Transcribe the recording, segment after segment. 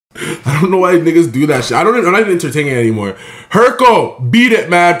I don't know why niggas do that shit. I'm not even entertaining it anymore. Herco, beat it,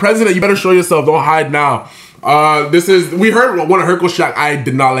 man. President, you better show yourself. Don't hide now. We heard one of Herco's track. I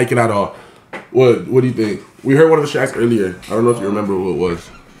did not like it at all. What do you think? We heard one of the tracks earlier. I don't know if you remember who it was.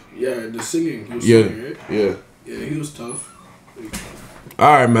 Yeah, the singing. He was singing, right? Yeah. Yeah, he was tough.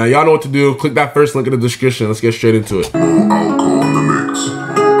 Alright, man. Y'all know what to do. Click that first link in the description. Let's get straight into it.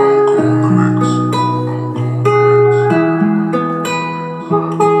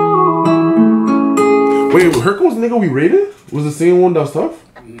 Wait, Herco's nigga we rated? Was the same one that was tough?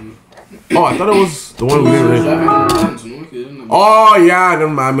 Oh, I thought it was the one we didn't rate. Oh, yeah. Never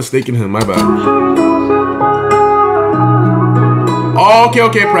mind. I'm mistaking him. My bad. Oh,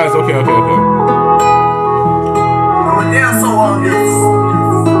 okay, Prez. Okay.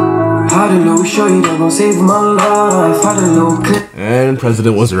 And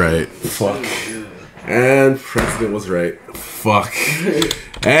President was right. Fuck. And President was right. Fuck.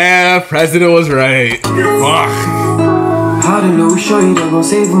 And President was right. Fuck. Had a little shorty that gon'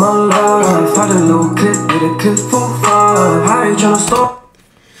 save my life. Had a little clip with a clip for 5. How you tryna stop?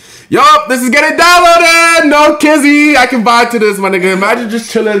 Yup, this is getting downloaded. No kizzy. I can vibe to this, my nigga. Imagine just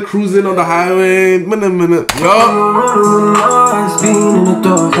chilling, cruising on the highway. Minute. Yup. Being in the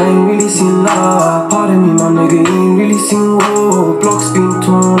dark, I ain't really seen light. Pardon me, my nigga, ain't really seen war. Blocks being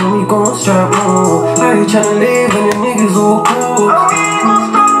torn, and we gon' strap more. How you tryna live and the niggas all cool?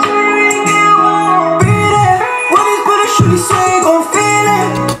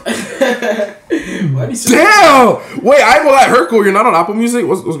 Damn! Wait, I ain't gonna lie, Herco, you're not on Apple Music?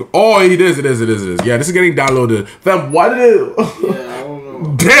 Oh, it is. Yeah, this is getting downloaded. Fam, why did it... Yeah, I don't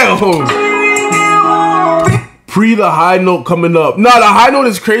know. Damn! The high note coming up. Nah, the high note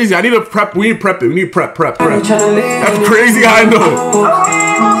is crazy. I need to prep. We need to prep it. We need to prep. That's crazy high note.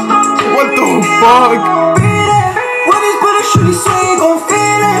 What the fuck?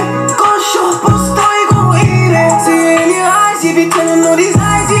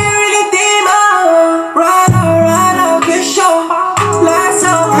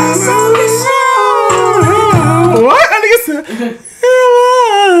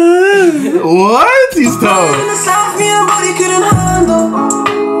 What? He's tough.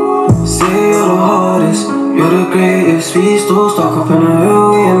 Say you're the hardest, you're the greatest. We still stuck up in the hill,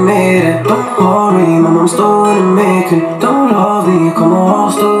 we ain't made it. Don't worry, my mom's still in the making. Don't love me, come on,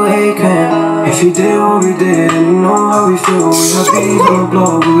 I'm still aching. If you did what we did, and you know how we feel. We have bees on the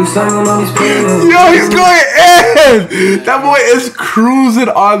block, we be slanging on these playlists. Yo, he's going in! That boy is cruising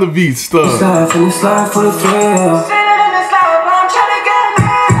on the beat stuff. It's life and it's life for the thrill.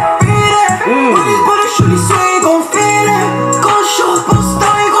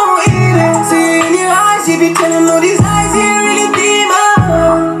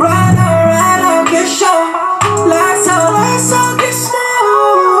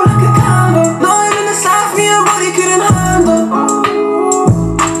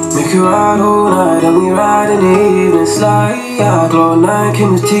 Glow 9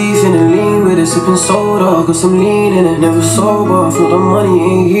 came with teeth in the lean with it, sipping soda, got some lean in it. Never sober, feel the money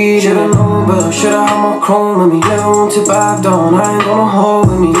ain't heat. Shoulda known better, shoulda had my chrome with me. Never want to back down, I ain't gonna hold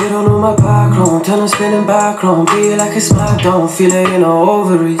with me. You don't know my background, tell them spinning background. Be like a smackdown, feel it in the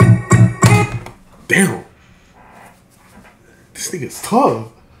ovaries. Damn. This nigga's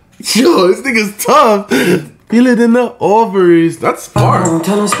tough. Yo, this nigga's tough. Feel it in the ovaries. That's far.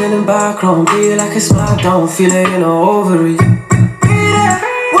 Tell them spinning background, be like a smackdown, feel it in the ovaries.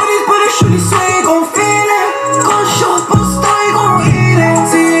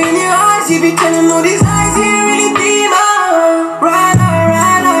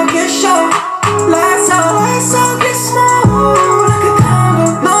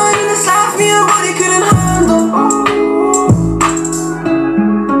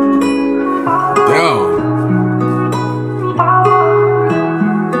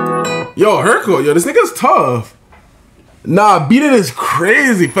 Yo, Herco, this nigga's tough. Nah, beat it is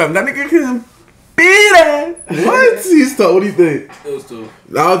crazy, fam. That nigga can beat it. What? He's tough. What do you think? It was tough.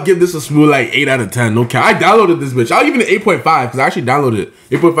 I'll give this a smooth like 8 out of 10. No cap. I downloaded this bitch. I'll give it an 8.5 because I actually downloaded it.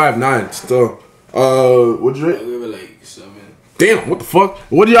 8.59. Still. What'd you rate? I gave it like 7. Damn, what the fuck?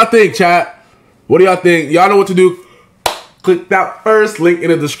 What do y'all think, chat? What do y'all think? Y'all know what to do. Click that first link in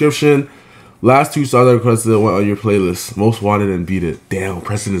the description. Last 2 songs I requested went on your playlist. Most Wanted and Beat It. Damn,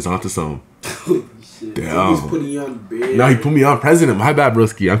 President's onto something. Damn. He's putting you on bed. Nah, he put me on President. My bad,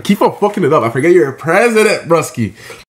 broski. I keep on fucking it up. I forget you're a president, broski.